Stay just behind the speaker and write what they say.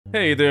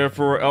Hey there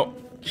for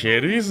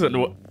kitties?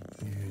 And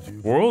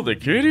where the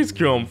kitties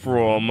come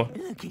from?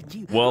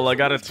 Well, I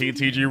got a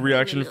TTG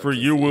reaction for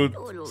you with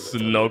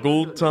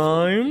Snuggle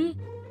time.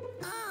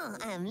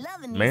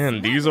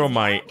 Man, these are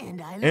my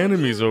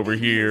enemies over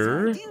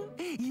here.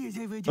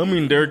 I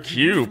mean, they're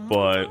cute,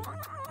 but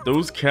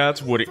those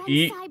cats would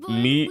eat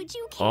me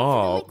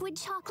up.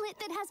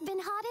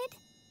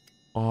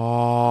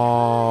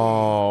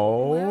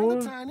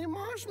 Oh.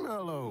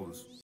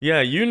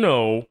 Yeah, you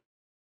know.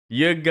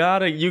 You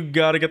gotta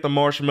get the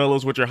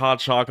marshmallows with your hot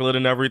chocolate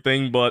and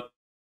everything, but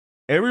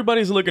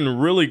everybody's looking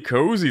really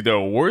cozy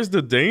though. Where's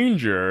the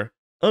danger?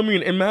 I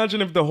mean,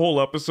 imagine if the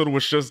whole episode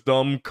was just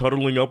them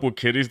cuddling up with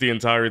kitties the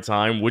entire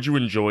time. Would you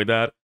enjoy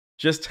that?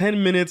 Just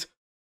 10 minutes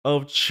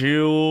of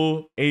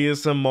chill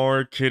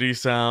ASMR kitty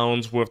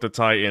sounds with the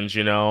Titans,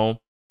 you know?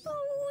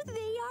 Oh, they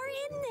are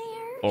in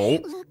there. Oh.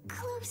 Look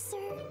closer.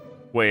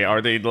 Wait,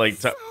 are they like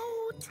so tiny.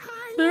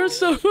 They're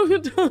so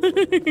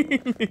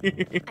tiny.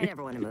 I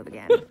never want to move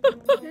again.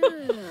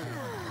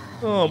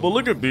 Oh, but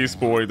look at Beast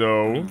Boy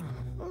though.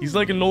 He's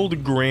like an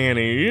old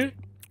granny.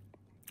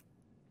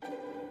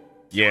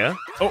 Yeah.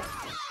 Oh.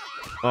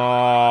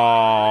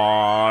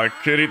 Aww,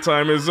 kitty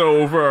time is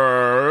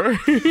over.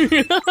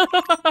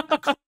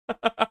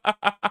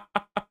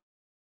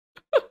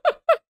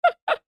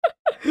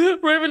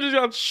 Raven just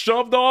got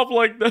shoved off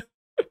like that.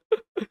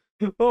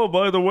 Oh,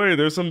 by the way,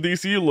 there's some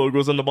DC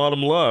logos on the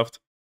bottom left.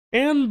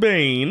 And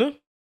Bane.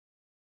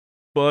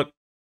 But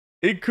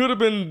it could have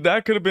been,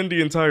 that could have been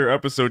the entire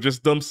episode,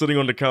 just them sitting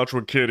on the couch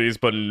with kitties,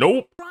 but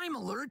nope. Crime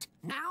alert.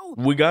 Now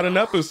we got an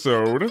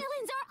episode. Villains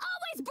are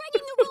always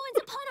bringing the ruins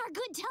upon our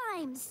good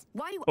times.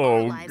 why do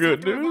Oh, our lives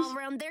goodness. have to revolve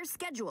around their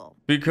schedule?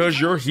 Because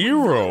you're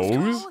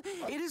heroes.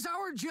 It is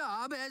our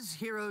job as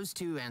heroes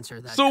to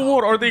answer that. So call.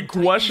 what, are they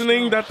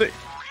questioning that they...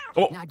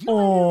 Oh, Now, do you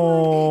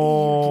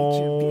want to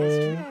get your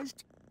best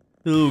dressed?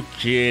 Ooh,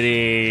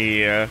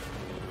 kitty.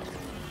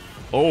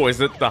 Oh,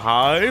 is it the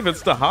hive?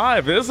 It's the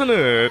hive, isn't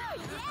it?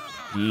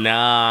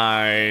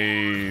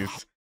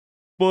 Nice.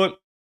 But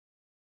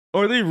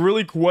are they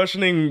really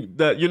questioning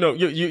that, you know,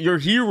 you're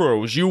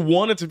heroes. You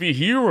wanted to be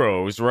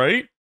heroes,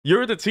 right?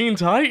 You're the Teen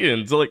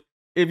Titans. Like,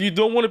 if you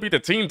don't want to be the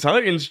Teen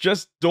Titans,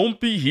 just don't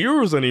be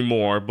heroes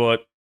anymore.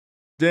 But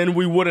then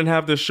we wouldn't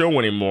have this show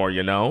anymore,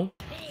 you know?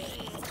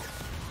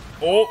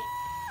 Oh.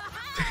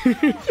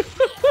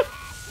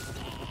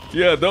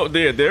 Yeah,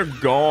 they're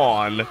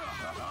gone.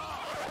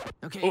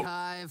 Okay,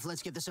 Hive,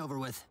 let's get this over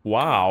with.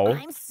 Wow.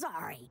 I'm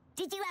sorry.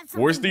 Did you have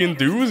something Where's the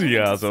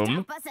enthusiasm?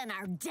 to stop us in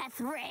our death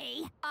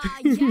ray?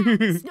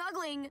 Yeah,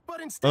 snuggling. But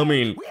instead, I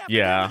mean, we have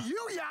yeah. to go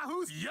to you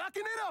yahoos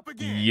yucking it up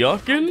again. I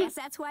Yuckin'? guess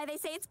that's why they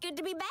say it's good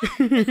to be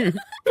back.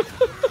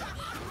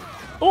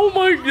 Oh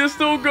my, you're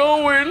still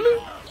going.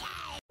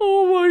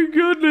 Oh my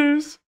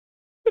goodness.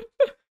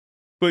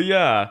 But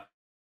yeah,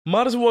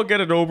 might as well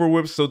get it over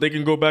with so they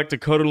can go back to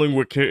cuddling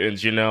with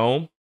kittens, you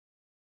know?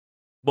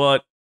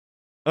 But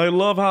I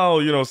love how,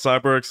 you know,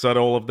 Cyborg said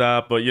all of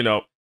that, but, you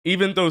know,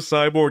 even though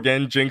Cyborg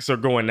and Jinx are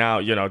going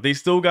out, you know, they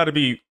still gotta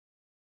be,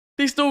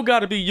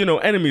 you know,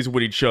 enemies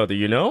with each other,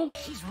 you know?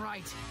 He's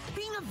right.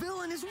 Being a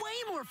villain is way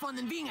more fun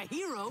than being a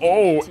hero.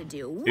 Oh, to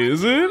do what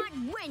is you it?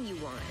 want when you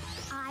want.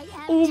 I am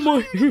Oh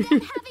my- tired of them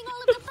having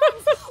all of the fun,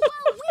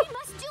 while we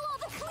must do all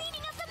the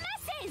cleaning up the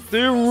messes.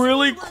 They're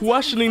really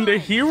questioning the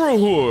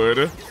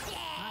herohood. I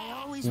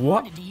always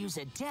What? wanted to use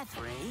a death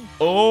ray.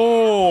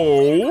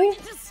 Oh.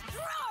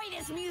 Destroy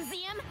this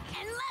museum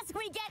unless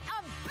we get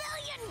 $1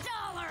 billion.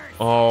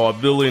 Oh,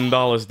 $1 billion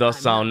does I'm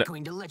sound... not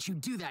going to let you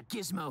do that,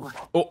 Gizmo.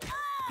 Oh.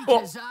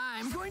 Because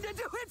I'm going to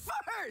do it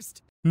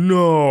first.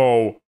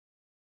 No.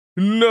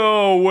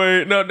 No,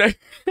 wait, no.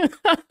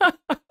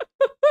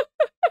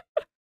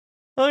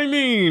 I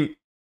mean,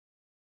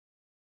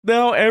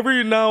 now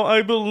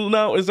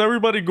is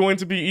everybody going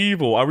to be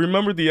evil? I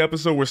remember the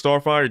episode where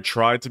Starfire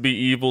tried to be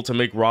evil to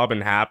make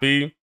Robin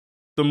happy.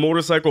 The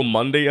Motorcycle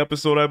Monday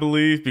episode, I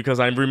believe, because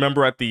I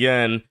remember at the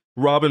end,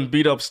 Robin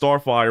beat up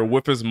Starfire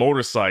with his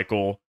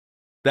motorcycle.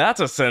 That's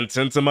a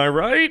sentence, am I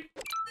right?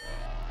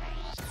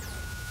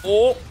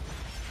 Oh,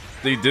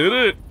 they did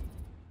it.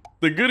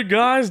 The good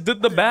guys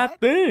did the bad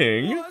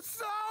thing. Was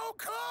so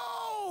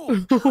cool.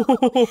 Very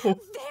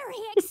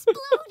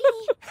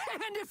explodey.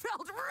 And it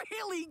felt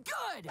really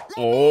good. Let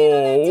Oh.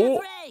 me in on that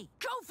death ray.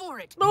 Go for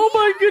it. Oh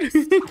my goodness.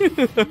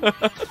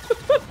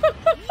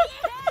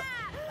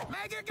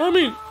 Make it I go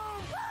mean, boom.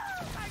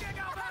 Make it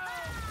go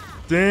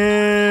boom.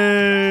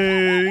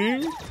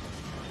 dang.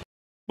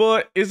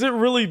 But is it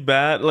really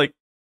bad? Like,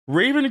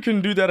 Raven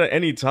can do that at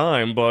any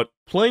time, but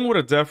playing with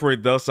a death ray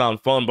does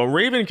sound fun, but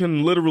Raven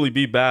can literally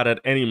be bad at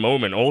any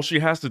moment. All she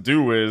has to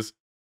do is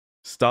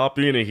stop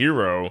being a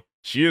hero.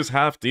 She is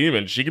half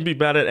demon. She can be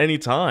bad at any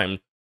time.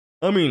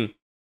 I mean,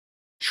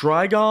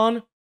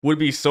 Trigon would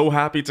be so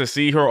happy to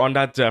see her on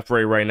that death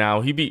ray right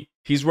now.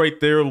 He's right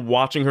there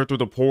watching her through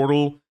the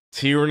portal,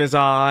 tear in his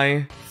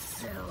eye.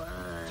 So,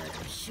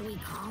 should we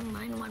call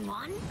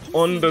 911?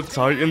 On the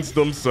Titans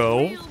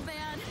themselves. Real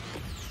bad.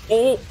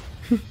 Oh!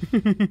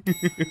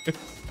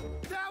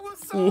 That was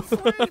so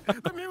sweet.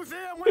 The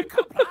museum went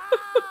kapow.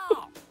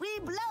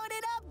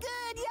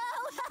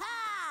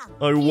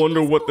 I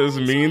wonder what this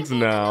means The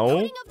now.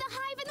 cleaning of the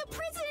hive in the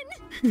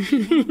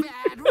prison.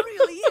 Bad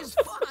really is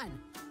fun.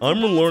 I'm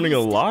learning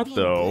a Stop lot, being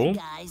though. good,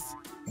 guys.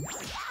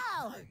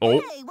 Ow! Oh. Hey,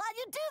 why'd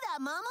you do that,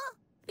 Mama?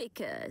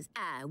 Because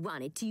I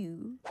wanted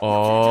to. Oh.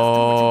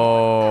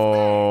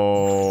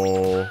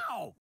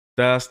 Ow!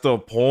 That's the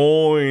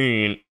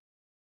point.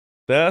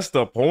 That's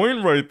the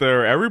point right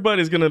there.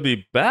 Everybody's gonna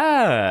be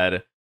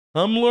bad.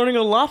 I'm learning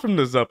a lot from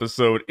this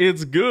episode.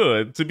 It's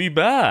good to be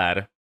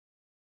bad.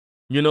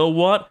 You know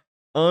what?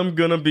 I'm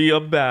gonna be a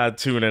bad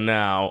tuna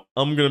now.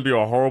 I'm gonna be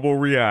a horrible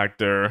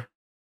reactor.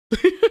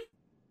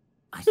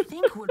 I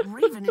think what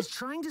Raven is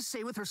trying to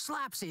say with her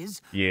slaps is,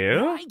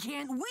 Yeah? why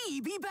can't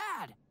we be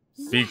bad?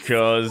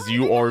 Because Yes,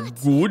 you why are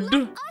not? good?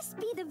 Let us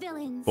be the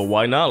villains. But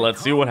why not?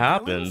 Let's see what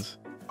Become villains?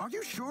 happens. Are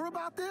you sure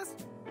about this?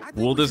 I think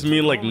Will we this should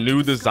mean take like a moment new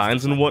to discuss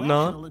designs this and like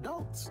whatnot? rational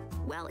adults.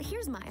 Well,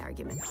 here's my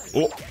argument.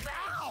 Oh,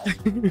 Ow!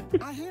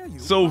 I hear you.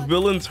 so but-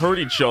 villains hurt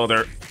each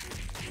other.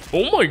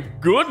 Oh my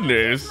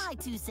goodness! My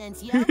 2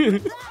 cents, yeah.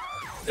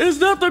 Is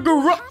that the You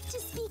garage? have to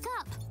speak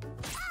up.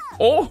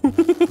 Oh!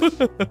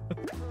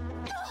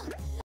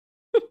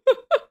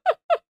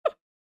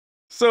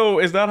 So,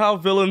 is that how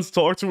villains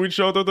talk to each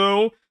other,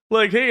 though?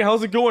 Like, hey,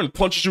 how's it going?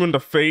 Punches you in the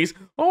face.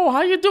 Oh,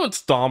 how you doing?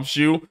 Stomps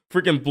you.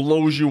 Freaking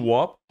blows you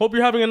up. Hope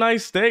you're having a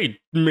nice day.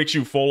 Makes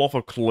you fall off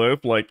a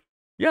cliff. Like,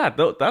 yeah,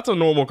 that's a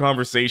normal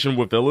conversation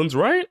with villains,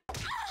 right?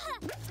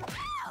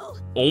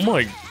 Oh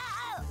my...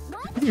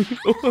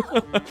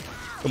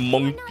 The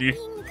monkey.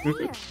 You're not being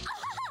clear.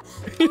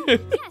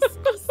 Yes,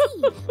 I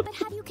see. But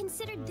have you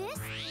considered this?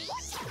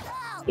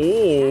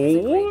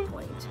 Oh,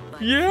 Point,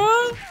 but yeah.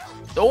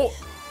 Oh,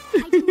 I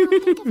did not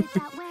think of it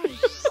that way.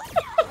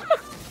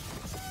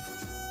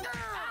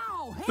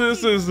 Ow! Hey,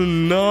 this is a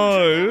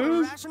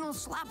nice. rational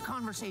slap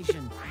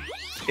conversation.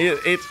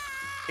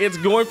 It's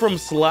going from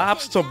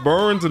slaps to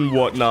burns and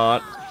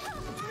whatnot.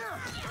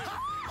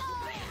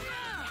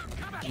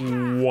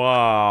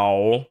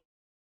 Wow.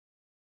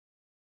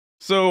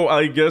 So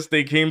I guess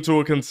they came to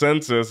a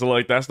consensus,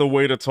 like that's the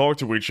way to talk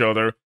to each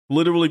other.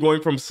 Literally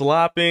going from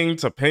slapping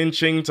to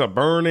pinching to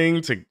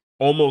burning to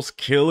almost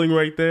killing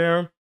right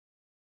there.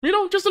 You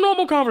know, just a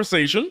normal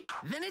conversation.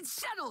 Then it's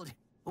settled.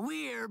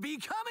 We're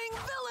becoming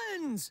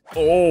villains.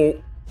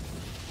 Oh.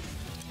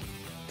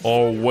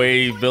 Oh,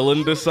 wait,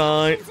 villain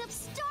design. Of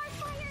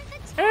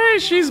Starfire the Hey,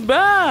 she's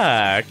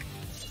back.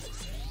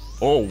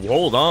 Oh,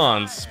 hold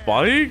on,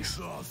 spikes?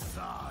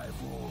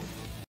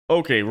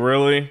 Okay,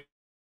 really?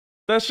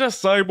 That's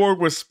just Cyborg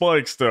with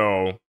spikes,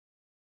 though.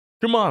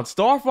 Come on,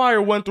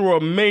 Starfire went through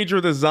a major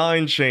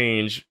design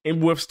change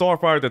with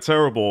Starfire the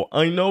Terrible.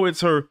 I know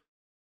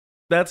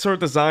that's her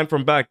design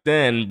from back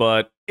then,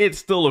 but it's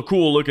still a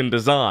cool looking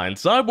design.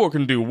 Cyborg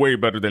can do way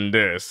better than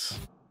this.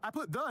 I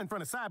put the in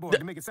front of Cyborg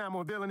to make it sound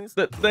more villainous.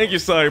 Thank you,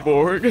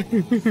 Cyborg.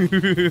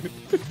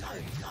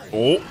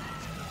 Oh.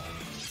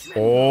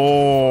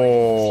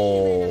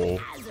 Oh.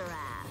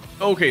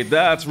 Okay,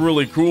 that's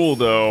really cool,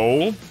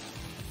 though.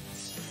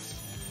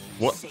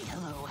 What? Say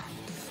hello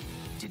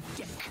to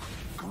Dick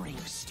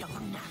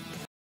Gravestone.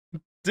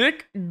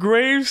 Dick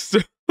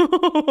Gravestone.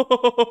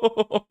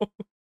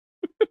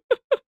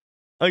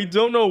 I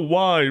don't know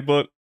why,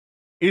 but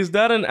is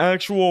that an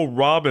actual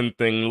Robin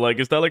thing? Like,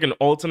 is that like an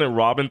alternate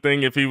Robin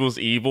thing if he was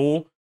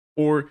evil?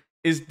 Or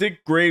is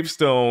Dick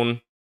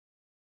Gravestone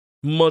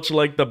much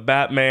like the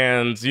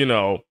Batman's, you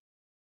know,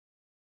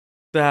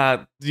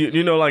 that,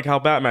 you know, like how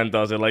Batman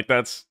does it? Like,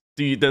 that's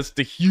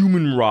the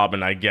human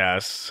Robin, I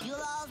guess. You'll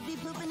all be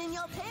pooping in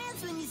your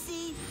pants when you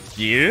see.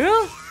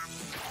 Yeah?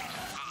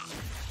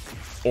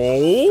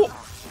 Oh?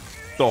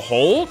 The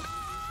Hulk?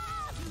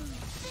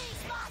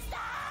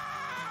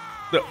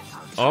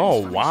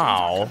 Oh,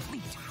 wow.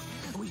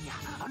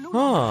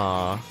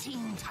 Huh.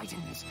 Teen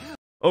Titans.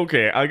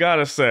 Okay, I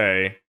gotta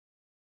say,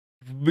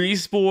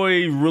 Beast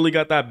Boy really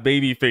got that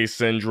babyface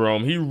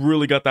syndrome. He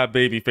really got that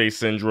babyface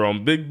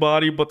syndrome. Big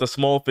body, but the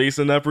small face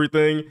and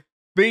everything.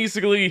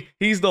 Basically,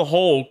 he's the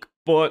Hulk,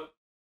 but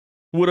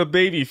with a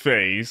baby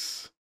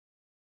face.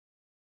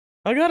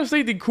 I gotta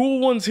say, the cool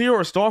ones here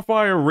are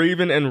Starfire,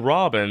 Raven, and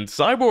Robin.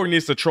 Cyborg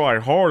needs to try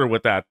harder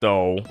with that,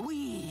 though.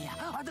 We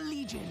are the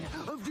Legion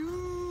of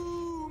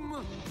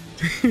Doom.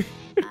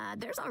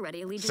 There's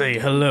already a Legion. Say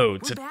of Doom. hello We're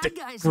to bad Dick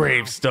guys now.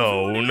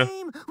 Gravestone. If we want a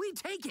name, we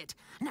take it.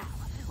 Now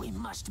we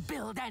must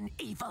build an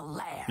evil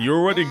lair. You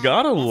already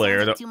got a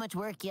lair. Too much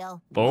work,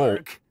 yo. Oh.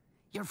 Work?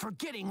 You're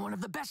forgetting one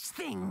of the best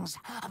things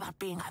about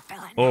being a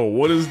villain. Oh,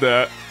 what is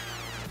that?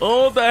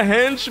 Oh, the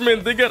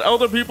henchmen. They get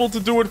other people to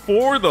do it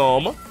for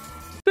them.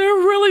 They're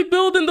really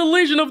building the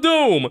Legion of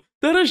Doom.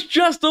 That is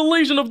just the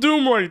Legion of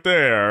Doom right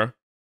there.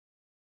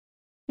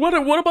 What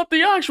about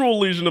the actual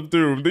Legion of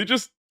Doom? They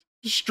just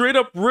straight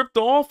up ripped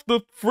off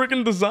the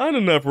freaking design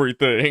and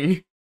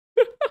everything.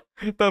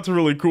 That's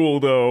really cool,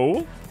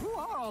 though. Who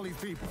are all these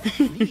people?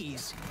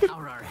 These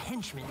are our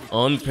henchmen.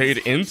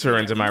 Unpaid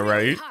interns, am I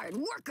right? Hard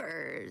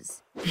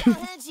workers. Go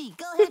Henchy,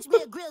 go hench me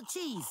a grilled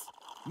cheese.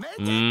 Make it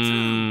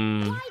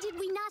Mmm. Why did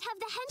we not have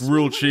the henchmen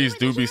Grilled when we cheese were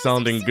do the be heroes of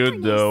sounding good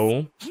Superness?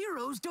 though.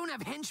 Heroes don't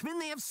have henchmen,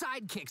 they have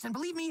sidekicks. And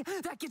believe me,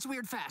 that gets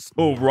weird fast.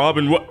 Oh,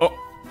 Robin, what?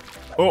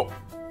 Oh.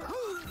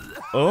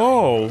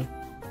 Oh.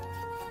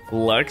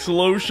 Lex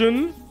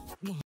lotion?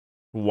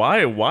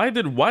 Why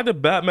did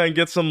Batman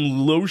get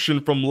some lotion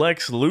from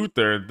Lex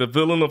Luthor, the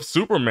villain of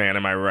Superman,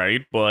 am I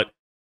right? But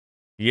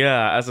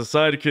yeah, as a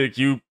sidekick,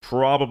 you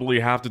probably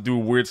have to do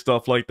weird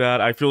stuff like that.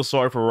 I feel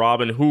sorry for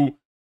Robin, who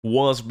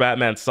was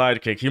Batman's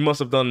sidekick. He must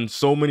have done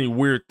so many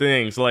weird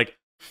things, like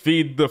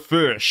feed the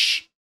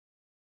fish.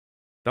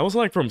 That was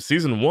like from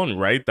season 1,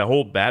 right? The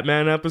whole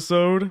Batman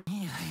episode?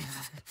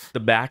 The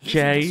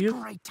Batcave? Isn't this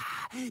great?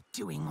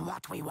 Doing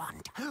what we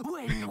want,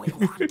 when we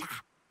want.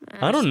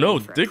 I don't know,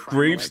 Dick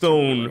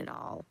Gravestone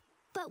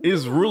But we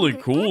is no really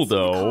longer cool answer the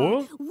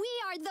call. though. We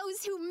are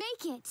those who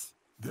make it.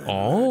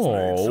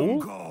 Oh.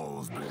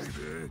 calls,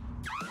 baby.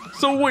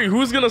 So wait,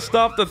 who's gonna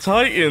stop the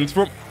Titans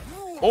from...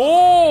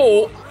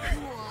 Oh!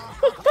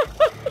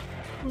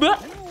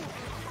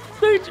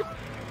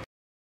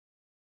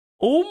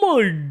 Oh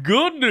my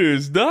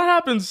goodness, that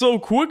happened so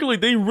quickly.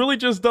 They really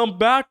just dumped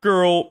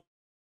Batgirl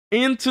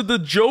into the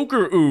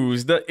Joker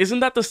ooze. Isn't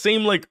that the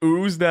same like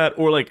ooze that,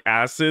 or like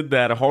acid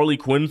that Harley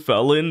Quinn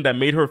fell in that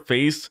made her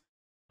face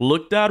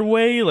look that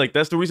way? Like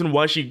that's the reason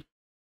why she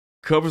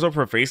covers up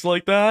her face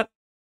like that?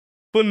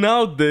 But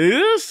now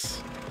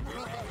this?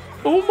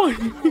 Oh my...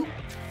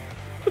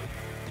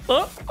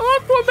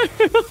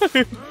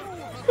 Aquaman!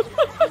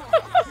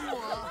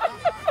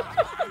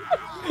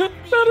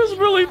 That is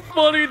really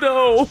funny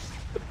though.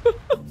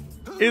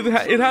 It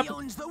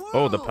happened.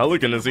 Oh, the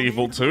Pelican is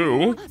evil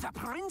too. The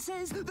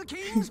princes, the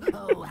kings,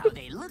 oh, how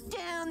they look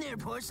down their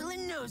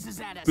porcelain noses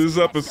at us. This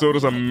episode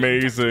is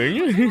amazing.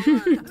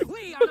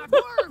 We are not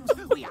worms,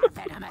 we are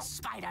venomous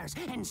spiders,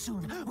 and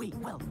soon we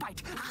will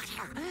bite.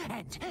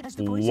 And as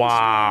the poison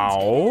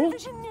Wow.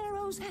 strands, their vision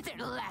narrows,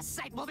 their last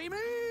sight will be me.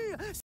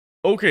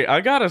 Okay,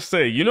 I gotta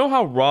say, you know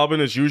how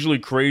Robin is usually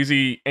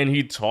crazy and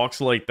he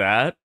talks like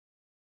that?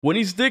 When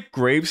he's Dick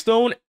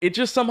Gravestone, it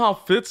just somehow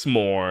fits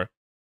more.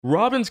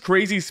 Robin's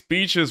crazy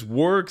speeches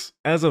works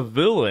as a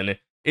villain.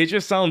 It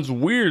just sounds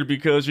weird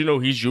because, you know,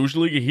 he's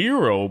usually a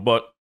hero,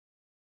 but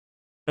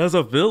as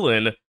a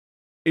villain,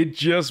 it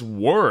just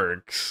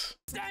works.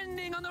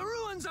 Standing on the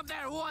ruins of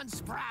their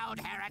once proud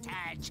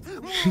heritage.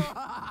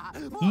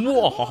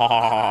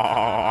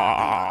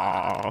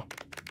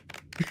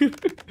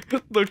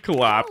 The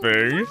clapping.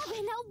 Robin,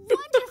 a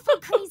wonderful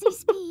crazy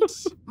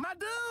speech. My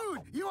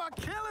dude, you are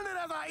killing it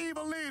as our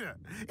evil leader.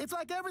 It's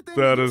like everything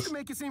That that used is- to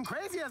make you seem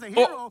crazy as a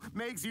hero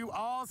makes you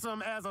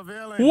awesome as a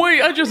villain.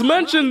 Wait, I just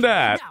mentioned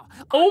that. Now,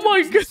 Oh on to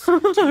my business,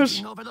 gosh.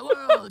 taking over the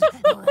world.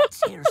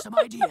 Let's hear some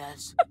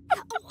ideas.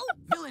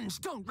 Villains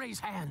don't raise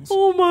hands.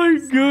 Oh my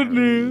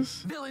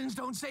goodness. Villains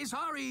don't say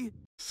sorry.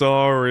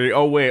 Sorry.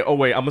 Oh wait.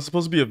 I'm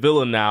supposed to be a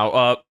villain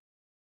now.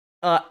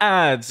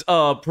 Ads,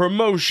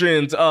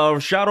 promotions,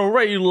 Shadow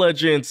Ray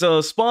Legends,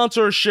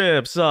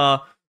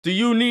 sponsorships, do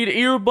you need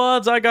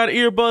earbuds? I got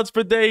earbuds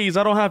for days.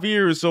 I don't have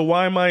ears, so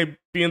why am I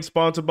being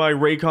sponsored by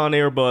Raycon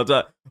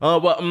earbuds?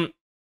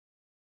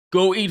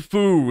 Go eat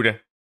food.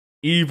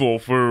 Evil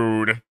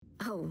food.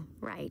 Oh,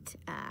 right.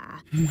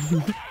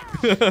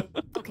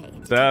 Okay.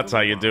 That's how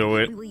you do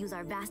it. We will use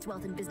our vast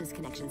wealth and business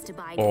connections to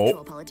buy and Oh.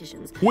 control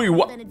politicians. Wait,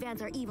 what? Then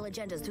advance our evil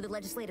agendas through the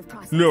legislative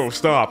process. No,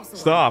 stop, Also,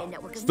 stop, a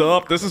network of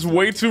stop. media This is outlets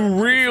way to too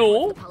support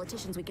real. The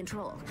politicians we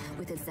control.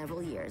 Within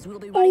several years, we will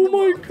be Oh running the my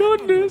world without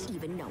goodness. anyone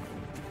even knowing.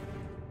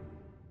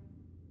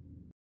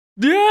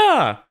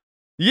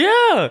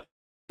 Yeah,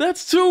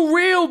 that's too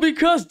real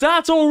because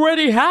that's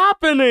already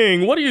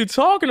happening. What are you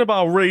talking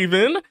about,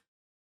 Raven?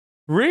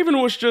 Raven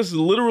was just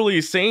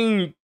literally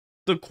saying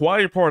the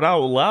quiet part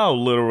out loud,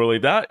 literally.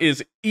 That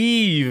is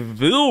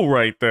evil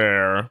right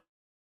there.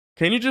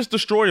 Can you just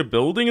destroy a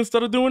building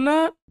instead of doing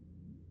that?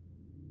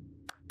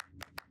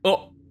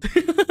 Oh.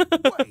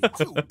 Way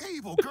too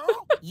evil,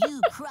 girl.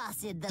 You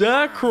crossed the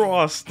That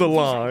crossed the These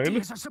line.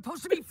 ideas are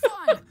supposed to be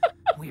fun.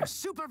 We are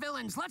super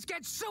villains. Let's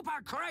get super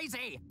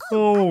crazy.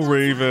 Oh,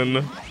 Raven.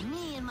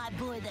 Me and my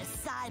boy the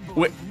cyborg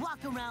Wait. walk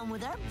around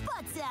with our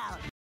butts out.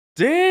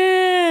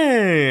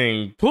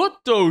 Dang! Put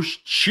those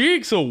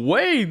cheeks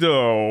away,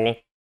 though.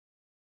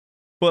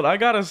 But I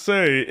gotta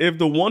say, if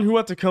the one who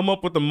had to come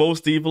up with the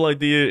most evil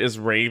idea is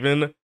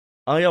Raven,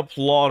 I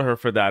applaud her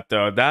for that,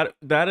 though.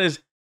 That is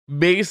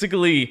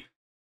basically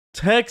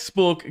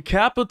textbook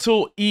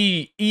capital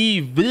E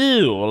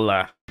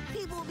evil.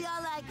 People will be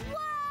all like,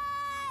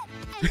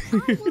 what?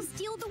 And I will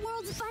steal the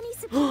world's bunny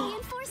supply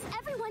and force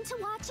everyone to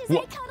watch as I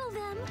What? cuddle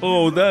them.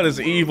 Oh, that is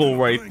evil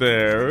right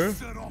there.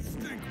 Set off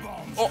stink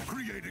bombs, Oh.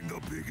 creating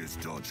the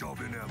biggest Dutch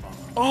oven ever.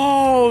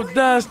 Oh,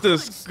 that's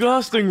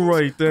disgusting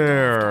right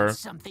there.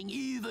 Something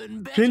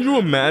even better. Can you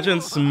imagine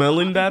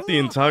smelling that the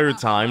entire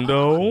time,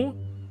 though?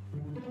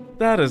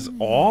 That is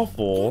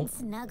awful.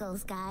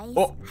 Snuggles, guys.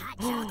 Oh. Hot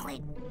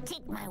chocolate.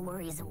 Take my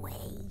worries away.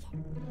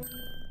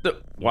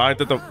 Why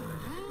did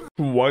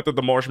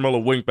the marshmallow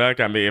wink back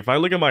at me? If I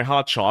look at my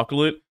hot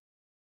chocolate,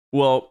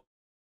 well,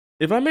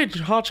 If I made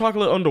hot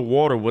chocolate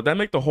underwater, would that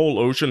make the whole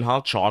ocean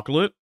hot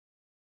chocolate?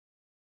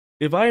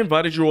 If I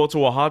invited you all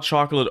to a hot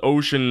chocolate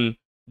ocean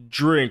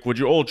drink, would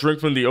you all drink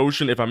from the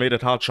ocean if I made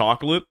it hot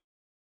chocolate?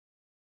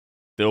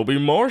 There'll be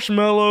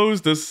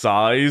marshmallows the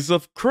size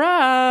of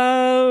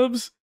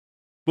crabs!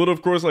 But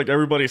of course, like,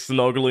 everybody's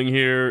snuggling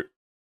here.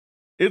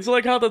 It's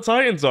like how the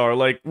Titans are.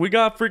 Like, we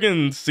got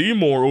freaking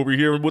Seymour over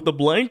here with the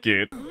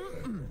blanket.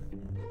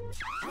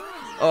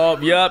 Oh,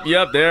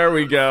 yep, there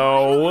we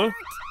go.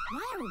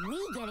 Why are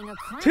we getting a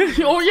crown?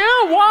 Oh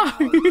yeah, why?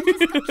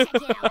 Check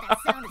it out. That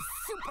sound is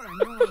super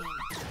annoying.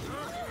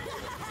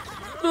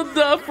 The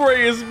death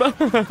ray is back.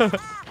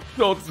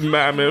 No, it's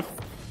mammoth.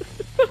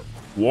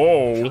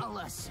 Whoa. Call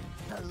us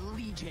the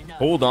Legion of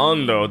Hold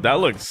on though, that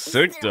looks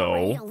sick Is there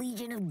already though. a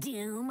Legion of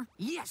Doom?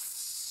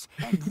 Yes,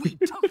 and we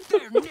took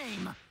their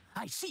name.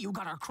 I see you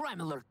got our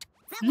crime alert.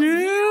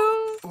 Yeah.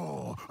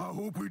 Oh, I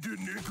hope we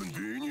didn't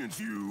inconvenience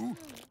you.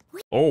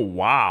 Oh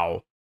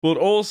wow. But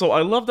also,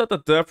 I love that the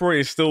death ray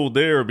is still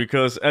there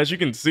because, as you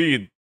can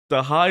see,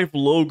 the Hive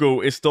logo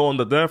is still on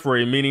the death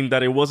ray, meaning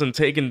that it wasn't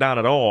taken down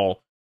at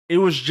all. It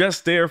was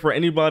just there for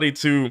anybody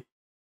to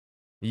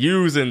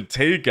use and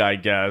take, I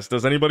guess.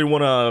 Does anybody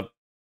want a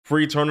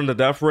free turn on the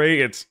death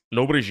ray?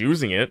 Nobody's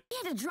using it. We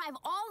had to drive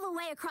all the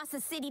way across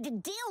the city to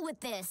deal with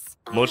this.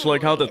 Much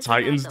like how the It's not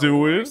Titans the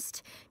do it.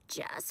 worst.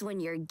 Just when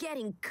you're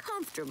getting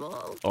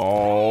comfortable.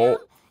 Oh.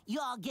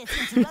 Y'all get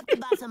interrupted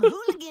by some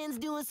hooligans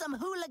doing some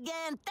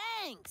hooligan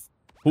things.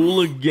 What are you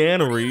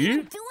Hooliganery.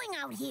 doing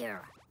out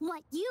here?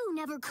 What you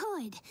never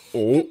could.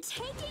 Oh. The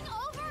taking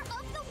over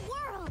of the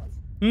world.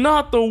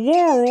 Not the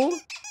world.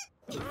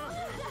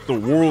 The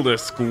world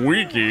is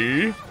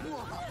squeaky. We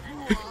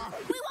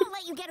won't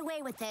let you get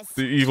away with this.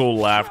 The evil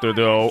laughter,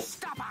 though.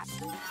 Stop us.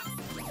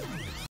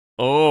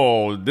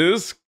 Oh,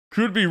 this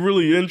could be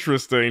really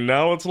interesting.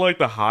 Now it's like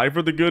the Hive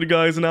are the good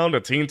guys now, and the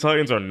Teen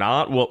Titans are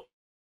not. Well,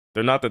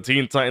 they're not the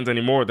Teen Titans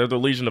anymore. They're the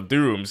Legion of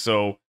Doom.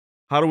 So,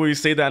 how do we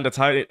say that in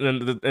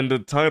the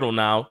title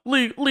now?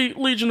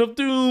 Legion of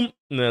Doom.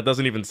 Nah, it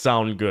doesn't even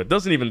sound good.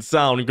 Doesn't even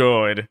sound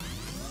good.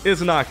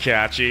 It's not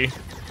catchy.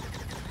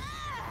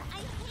 I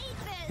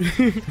hate this.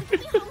 I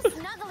feel like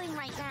snuggling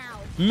right now.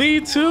 Me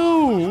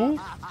too.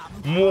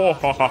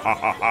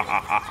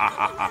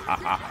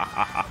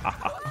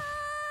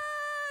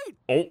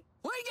 Oh.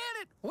 We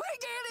get it. We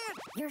get it.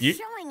 You're Ye-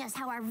 showing us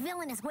how our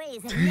villainous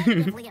ways have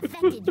negatively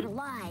affected your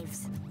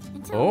lives.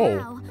 Until Oh.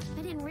 now,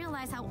 I didn't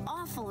realize how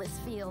awful this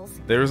feels.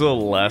 There's a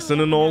lesson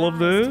in all of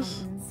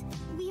this?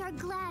 We are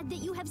glad that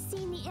you have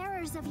seen the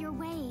errors of your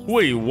ways.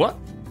 Wait, what?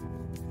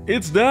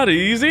 It's that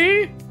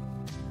easy?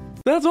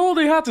 That's all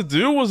they had to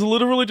do was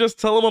literally just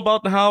tell them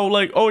about how,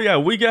 like, oh yeah,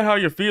 we get how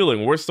you're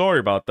feeling. We're sorry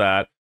about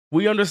that.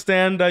 We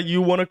understand that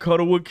you want to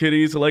cuddle with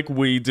kitties like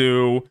we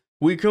do.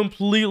 We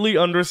completely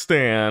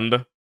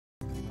understand.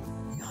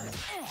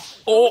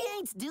 Oh, We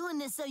ain't doing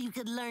this so you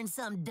could learn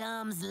some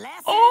dumb's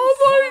lesson. oh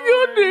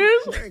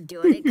my goodness! We're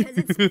doing it because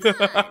it's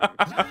fun.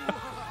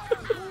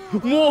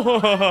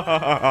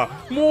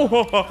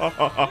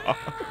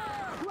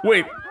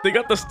 Wait, they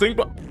got the stink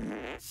bu-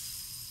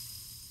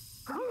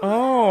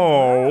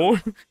 Oh.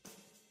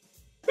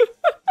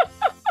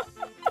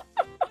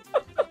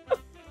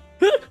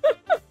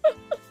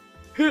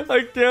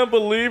 I can't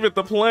believe it.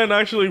 The plan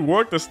actually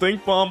worked. The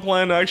stink bomb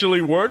plan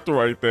actually worked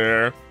right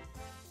there.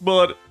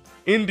 But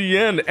in the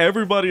end,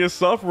 everybody is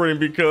suffering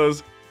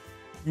because,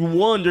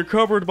 one, you're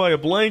covered by a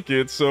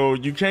blanket, so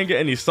you can't get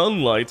any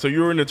sunlight, so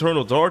you're in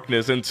eternal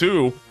darkness. And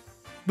two,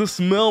 the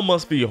smell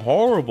must be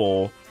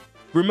horrible.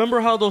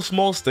 Remember how those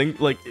small stink,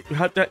 like,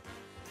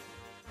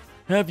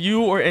 have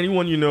you or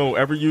anyone you know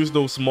ever used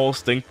those small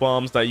stink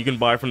bombs that you can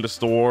buy from the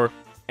store,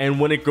 and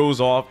when it goes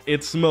off,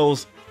 it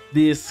smells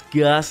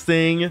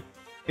disgusting?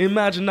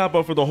 Imagine that,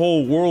 but for the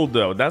whole world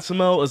though. That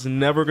smell is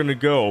never gonna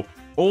go.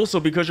 Also,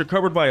 because you're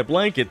covered by a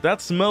blanket, that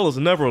smell is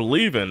never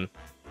leaving.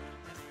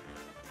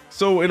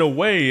 So in a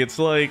way, it's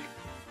like,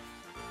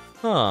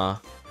 huh.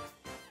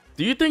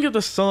 Do you think if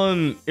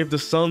the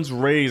sun's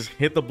rays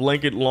hit the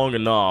blanket long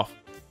enough,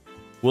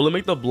 will it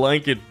make the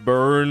blanket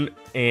burn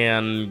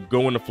and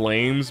go into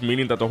flames,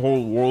 meaning that the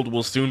whole world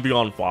will soon be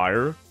on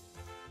fire?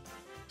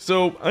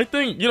 So I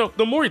think, you know,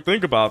 the more you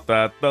think about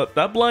that,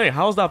 that blanket,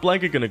 how's that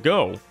blanket gonna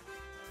go?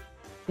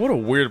 What a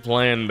weird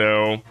plan,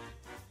 though.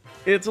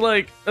 It's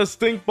like a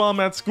stink bomb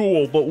at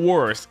school, but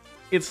worse.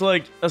 It's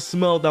like a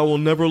smell that will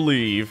never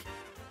leave.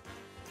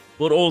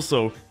 But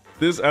also,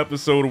 this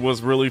episode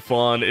was really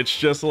fun. It's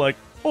just like,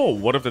 oh,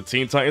 what if the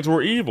Teen Titans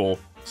were evil?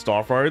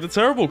 Starfire the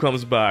Terrible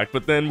comes back,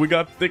 but then we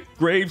got Thick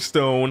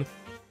Gravestone,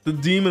 the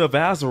Demon of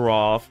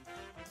Azeroth.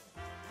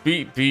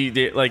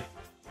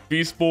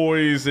 Beast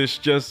Boys is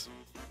just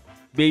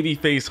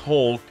babyface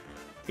Hulk,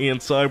 and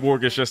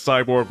Cyborg is just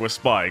Cyborg with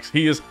spikes.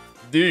 He is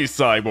the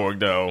Cyborg,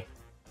 though.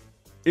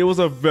 It was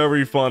a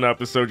very fun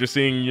episode, just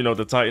seeing, you know,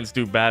 the Titans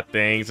do bad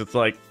things. It's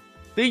like,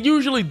 they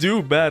usually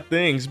do bad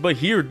things, but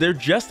here, they're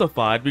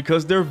justified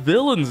because they're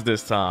villains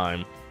this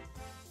time.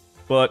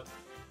 But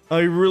I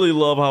really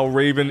love how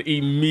Raven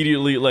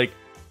immediately, like,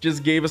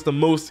 just gave us the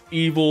most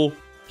evil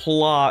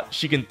plot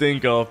she can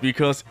think of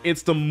because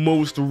it's the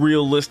most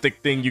realistic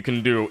thing you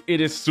can do.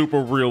 It is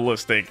super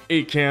realistic.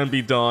 It can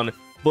be done,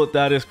 but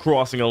that is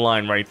crossing a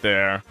line right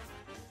there.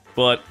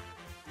 But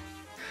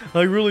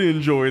I really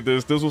enjoyed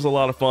this. This was a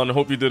lot of fun.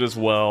 Hope you did as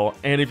well.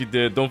 And if you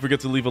did, don't forget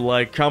to leave a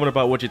like, comment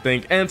about what you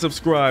think, and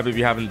subscribe if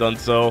you haven't done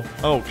so.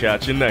 I'll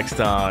catch you next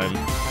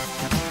time.